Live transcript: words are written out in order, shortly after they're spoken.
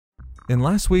In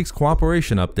last week's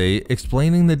cooperation update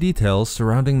explaining the details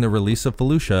surrounding the release of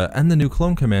Felucia and the new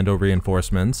Clone Commando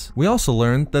reinforcements, we also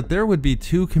learned that there would be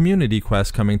 2 community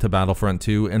quests coming to Battlefront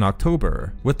 2 in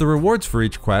October, with the rewards for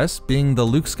each quest being the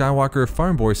Luke Skywalker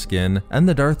Farmboy Skin and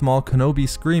the Darth Maul KENOBI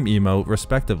Scream emote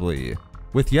respectively.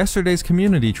 With yesterday's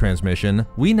community transmission,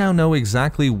 we now know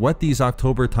exactly what these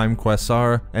October time quests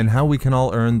are and how we can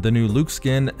all earn the new Luke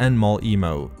skin and Maul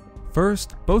emote.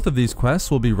 First, both of these quests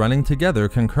will be running together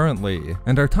concurrently,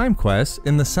 and are time quests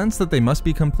in the sense that they must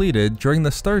be completed during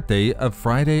the start date of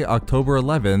Friday, October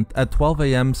 11th at 12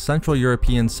 AM Central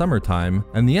European Summer Time,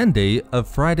 and the end date of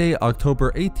Friday,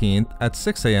 October 18th at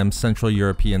 6 AM Central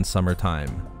European Summer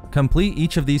Time. Complete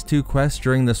each of these 2 quests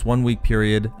during this 1-week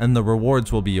period, and the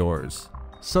rewards will be yours.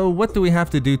 So what do we have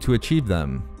to do to achieve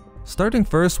them? Starting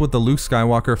first with the Luke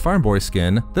Skywalker Farmboy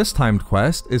skin, this timed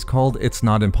quest is called It's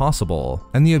Not Impossible,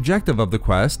 and the objective of the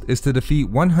quest is to defeat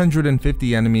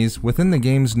 150 enemies within the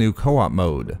game's new co-op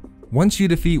mode. Once you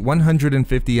defeat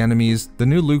 150 enemies, the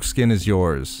new Luke skin is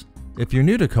yours. If you're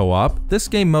new to co-op, this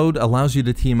game mode allows you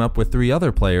to team up with 3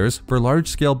 other players for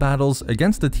large-scale battles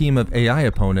against a team of AI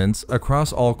opponents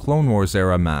across all Clone Wars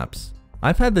era maps.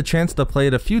 I've had the chance to play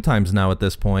it a few times now at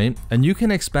this point, and you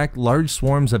can expect large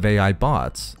swarms of AI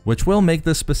bots, which will make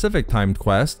this specific timed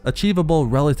quest achievable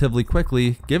relatively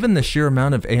quickly given the sheer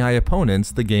amount of AI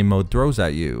opponents the game mode throws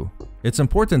at you. It's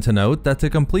important to note that to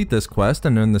complete this quest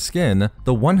and earn the skin,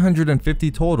 the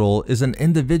 150 total is an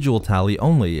individual tally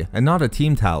only, and not a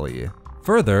team tally.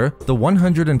 Further, the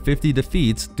 150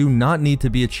 defeats do not need to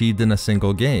be achieved in a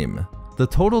single game. The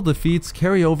total defeats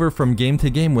carry over from game to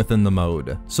game within the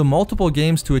mode, so multiple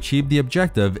games to achieve the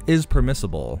objective is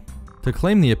permissible. To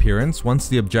claim the appearance once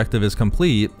the objective is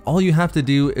complete, all you have to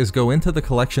do is go into the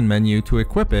collection menu to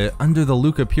equip it under the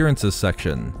Luke Appearances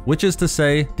section, which is to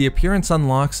say, the appearance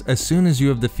unlocks as soon as you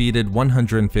have defeated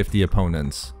 150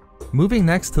 opponents. Moving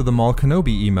next to the Maul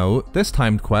KENOBI emote, this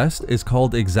timed quest is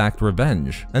called Exact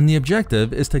Revenge, and the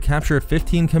objective is to capture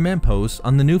 15 command posts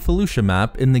on the new Felucia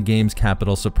map in the game's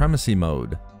Capital Supremacy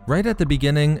mode. Right at the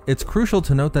beginning, it's crucial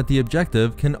to note that the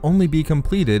objective can only be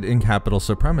completed in Capital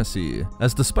Supremacy,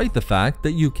 as despite the fact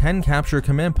that you can capture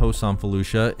command posts on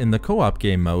Felucia in the co-op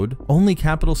game mode, only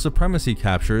Capital Supremacy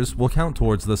captures will count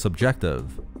towards this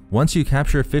objective. Once you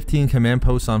capture 15 command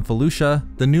posts on Felucia,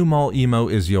 the new Maul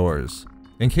emote is yours.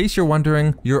 In case you're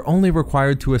wondering, you're only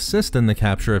required to assist in the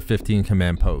capture of 15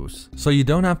 command posts, so you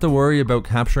don't have to worry about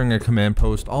capturing a command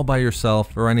post all by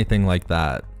yourself or anything like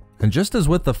that. And just as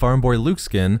with the Farmboy Luke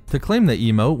skin, to claim the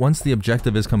emote once the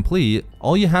objective is complete,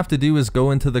 all you have to do is go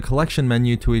into the collection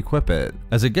menu to equip it,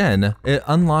 as again, it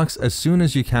unlocks as soon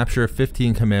as you capture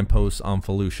 15 command posts on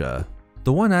Felucia.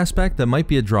 The one aspect that might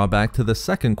be a drawback to the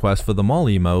second quest for the Maul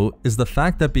emote is the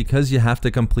fact that because you have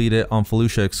to complete it on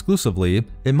Felucia exclusively,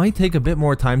 it might take a bit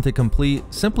more time to complete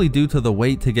simply due to the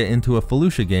wait to get into a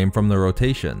Felucia game from the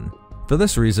rotation. For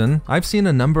this reason, I've seen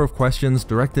a number of questions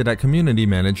directed at community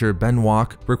manager Ben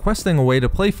Walk requesting a way to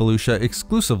play Felucia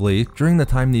exclusively during the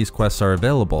time these quests are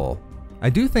available. I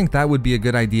do think that would be a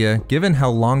good idea given how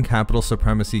long Capital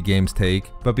Supremacy games take,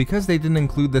 but because they didn't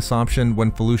include this option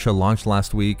when Felucia launched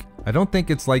last week, I don't think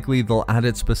it's likely they'll add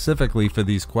it specifically for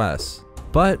these quests.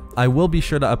 But I will be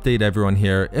sure to update everyone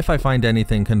here if I find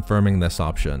anything confirming this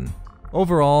option.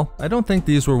 Overall, I don't think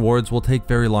these rewards will take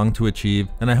very long to achieve,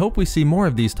 and I hope we see more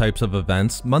of these types of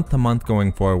events month to month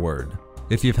going forward.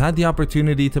 If you've had the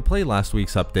opportunity to play last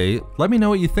week's update, let me know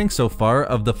what you think so far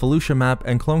of the Felucia map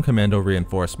and Clone Commando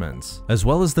reinforcements, as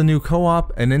well as the new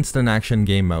co-op and instant action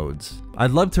game modes.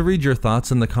 I'd love to read your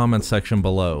thoughts in the comments section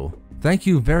below. Thank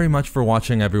you very much for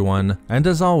watching everyone, and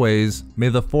as always, may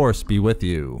the Force be with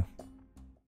you.